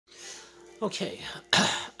Okay,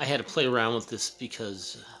 I had to play around with this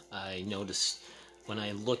because I noticed when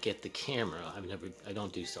I look at the camera, I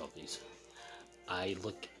don't do selfies. I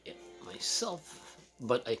look at myself,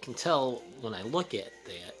 but I can tell when I look at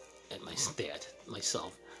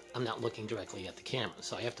myself, I'm not looking directly at the camera.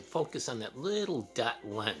 So I have to focus on that little dot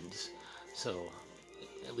lens, so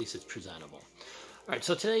at least it's presentable. All right,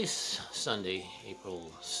 so today's Sunday,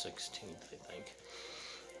 April 16th, I think.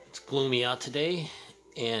 It's gloomy out today,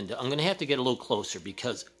 and I'm going to have to get a little closer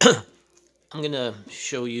because I'm going to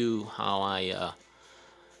show you how I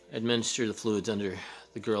administer the fluids under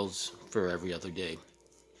the girls for every other day.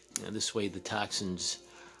 And this way the toxins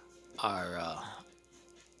are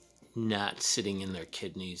not sitting in their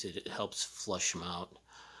kidneys. It helps flush them out,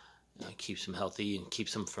 keeps them healthy, and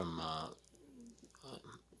keeps them from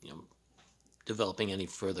developing any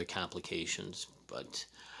further complications. But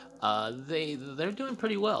they're doing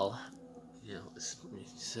pretty well,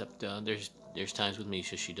 except there's times with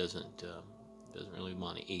Misha she doesn't really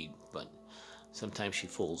want to eat, but sometimes she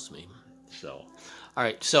fools me. So, all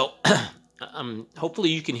right, so hopefully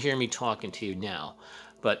you can hear me talking to you now,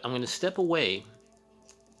 but I'm going to step away,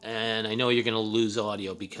 and I know you're going to lose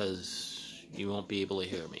audio because you won't be able to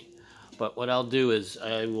hear me. But what I'll do is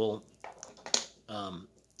I will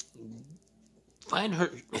find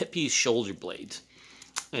her Hippy's shoulder blades,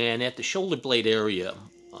 and at the shoulder blade area,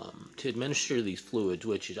 to administer these fluids,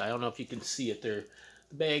 which is, I don't know if you can see it there,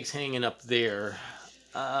 the bag's hanging up there.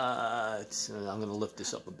 I'm going to lift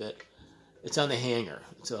this up a bit. It's on the hanger.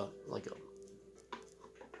 It's like a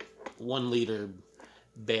 1 liter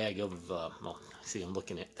bag of, well, see, I'm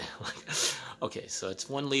looking at, okay, so it's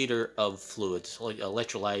 1 liter of fluids, like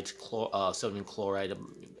electrolytes, sodium chloride, a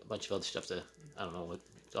bunch of other stuff that, I don't know,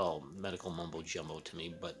 it's all medical mumbo jumbo to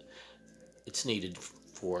me, but it's needed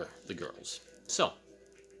for the girls. So,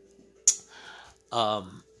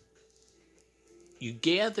 you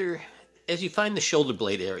gather, as you find the shoulder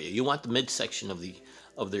blade area, you want the midsection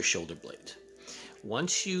of their shoulder blade.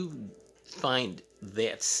 Once you find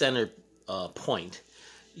that center point,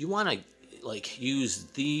 you want to use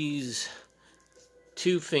these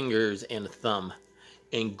 2 fingers and a thumb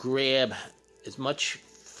and grab as much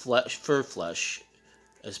fur flesh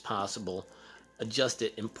as possible, adjust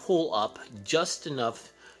it, and pull up just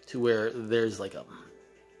enough to where there's like a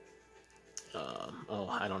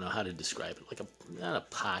I don't know how to describe it, like not a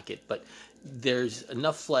pocket, but there's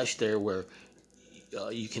enough flesh there where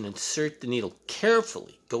you can insert the needle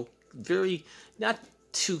carefully. Go not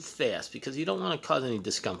too fast, because you don't want to cause any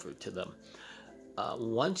discomfort to them.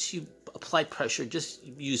 Once you apply pressure, just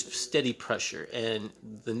use steady pressure, and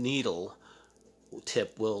the needle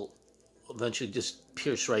tip will eventually just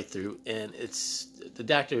pierce right through. And the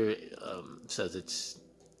doctor says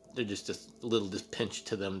they're just a little pinch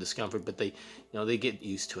to them, discomfort, but they get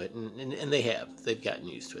used to it, and they've gotten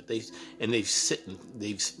used to it.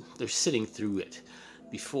 They're sitting through it.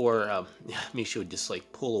 Before, Misha would just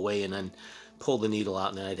pull away and then pull the needle out,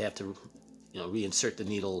 and then I'd have to reinsert the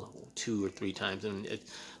needle 2 or 3 times, and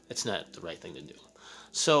it's not the right thing to do.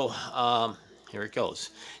 So here it goes.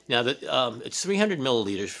 Now that it's 300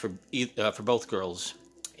 milliliters for both girls,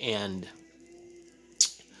 and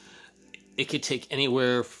it could take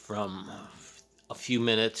anywhere from a few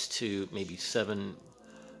minutes to maybe 7,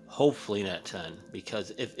 hopefully not 10,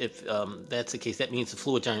 because if that's the case, that means the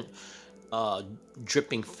fluids aren't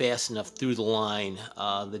dripping fast enough through the line.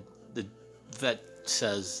 The vet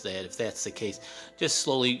says that if that's the case, just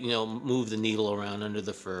slowly move the needle around under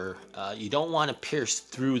the fur. You don't want to pierce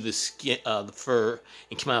through the skin, the fur,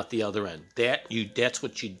 and come out the other end. That's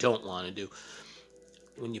what you don't want to do.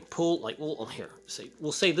 When you pull,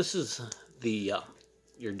 we'll say this is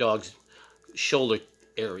your dog's shoulder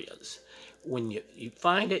areas. When you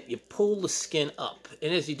find it, you pull the skin up,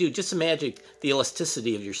 and as you do, just imagine the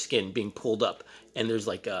elasticity of your skin being pulled up, and there's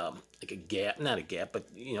like a gap, not a gap, but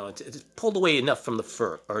it's pulled away enough from the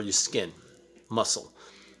fur or your skin muscle.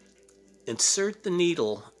 Insert the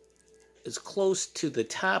needle as close to the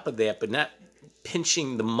top of that, but not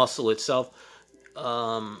pinching the muscle itself.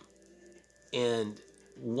 And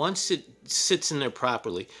once it sits in there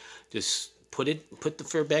properly, just put the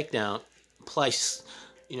fur back down, apply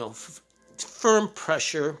firm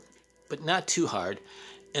pressure, but not too hard,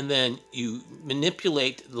 and then you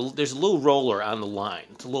manipulate. There's a little roller on the line.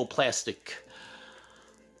 It's a little plastic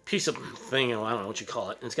piece of thing, I don't know what you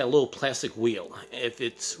call it, and it's got a little plastic wheel. If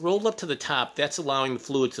it's rolled up to the top, that's allowing the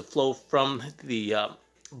fluid to flow from the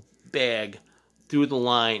bag through the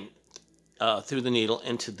line, through the needle,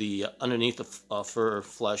 into the underneath the fur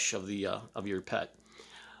flesh of your pet.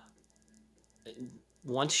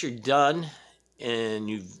 Once you're done and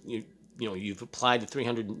you've you've applied the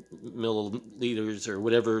 300 milliliters or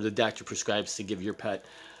whatever the doctor prescribes to give your pet.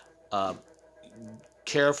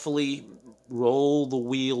 Carefully roll the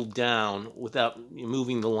wheel down without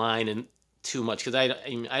moving the line and too much, because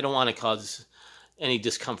I don't want to cause any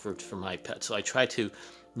discomfort for my pet. So I try to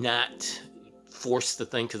not force the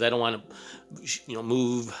thing, because I don't want to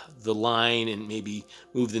move the line and maybe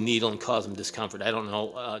move the needle and cause them discomfort. I don't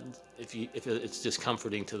know if it's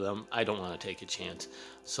discomforting to them. I don't want to take a chance.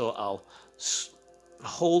 So I'll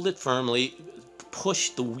hold it firmly, push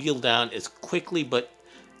the wheel down as quickly, but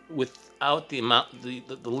without the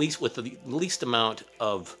least amount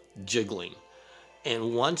of jiggling.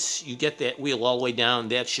 And once you get that wheel all the way down,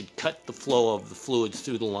 that should cut the flow of the fluids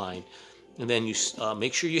through the line. And then you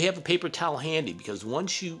make sure you have a paper towel handy, because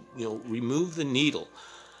once you remove the needle,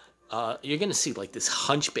 you're going to see like this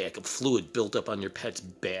hunchback of fluid built up on your pet's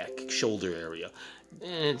back, shoulder area.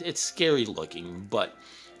 And it's scary looking, but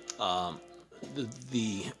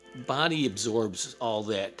the body absorbs all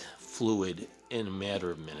that fluid in a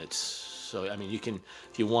matter of minutes. So, I mean, you can,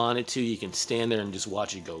 if you wanted to, you can stand there and just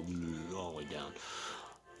watch it go all the way down.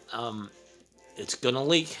 It's going to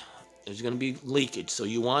leak. There's going to be leakage. So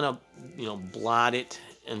you want to, blot it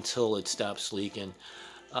until it stops leaking.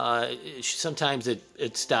 Sometimes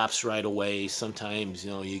it stops right away. Sometimes,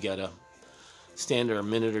 you got to stand there a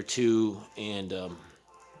minute or two and,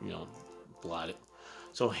 blot it.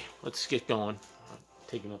 So let's get going. I'm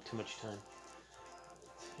taking up too much time.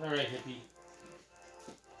 All right, Hippy.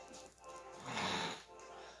 I'm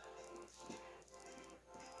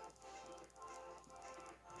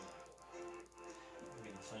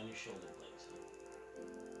going to find your shoulder blades.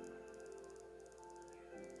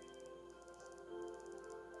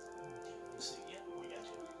 Let's see. Yeah, we got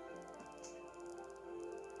you.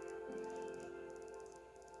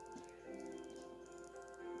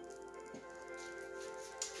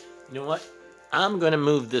 You know what? I'm going to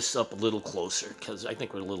move this up a little closer, because I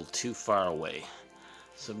think we're a little too far away.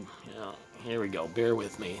 So, here we go. Bear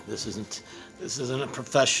with me. This isn't a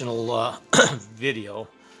professional video,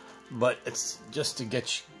 but it's just to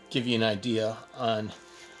give you an idea on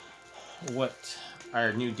what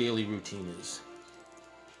our new daily routine is.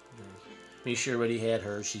 Make sure everybody had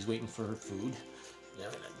hers. She's waiting for her food.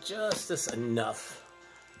 Just this enough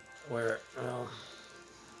where,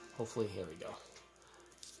 hopefully, here we go.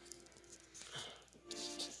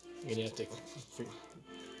 You're going to have to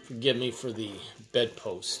forgive me for the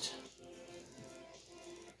bedpost.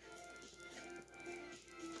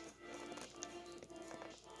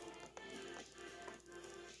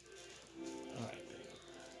 All right.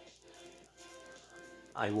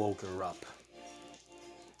 I woke her up.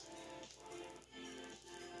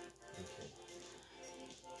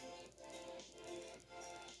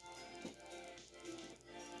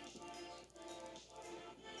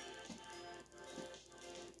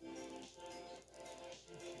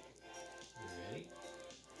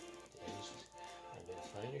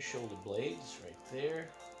 Find your shoulder blades right there.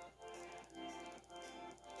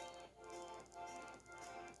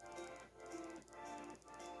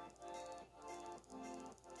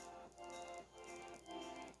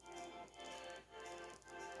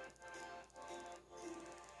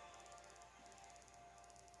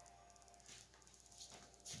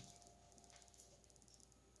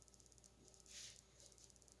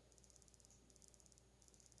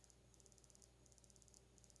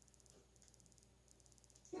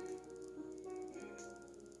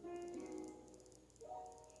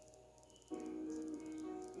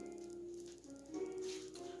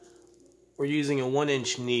 We're using a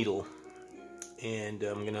 1-inch needle, and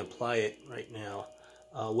I'm going to apply it right now.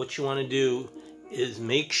 What you want to do is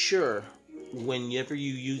make sure whenever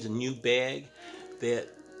you use a new bag that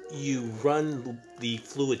you run the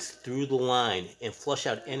fluids through the line and flush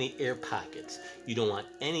out any air pockets. You don't want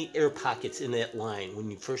any air pockets in that line when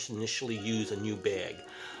you first initially use a new bag.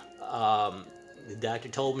 The doctor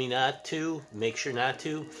told me not to. Make sure not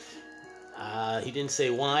to. He didn't say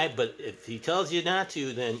why, but if he tells you not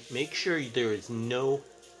to, then make sure there is no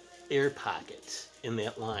air pockets in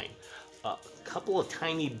that line. A couple of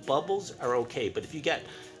tiny bubbles are okay, but if you got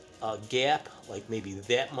a gap, like maybe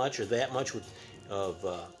that much or that much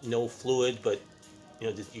of no fluid, but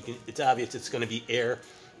it's obvious it's going to be air.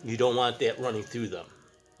 You don't want that running through them.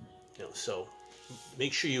 So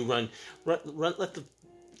make sure you let the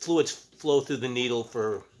fluids flow through the needle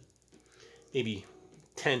for maybe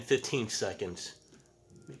 10-15 seconds,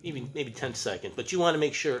 maybe 10 seconds, but you want to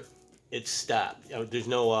make sure it's stopped. There's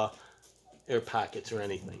no air pockets or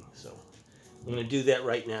anything. So I'm going to do that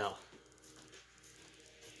right now.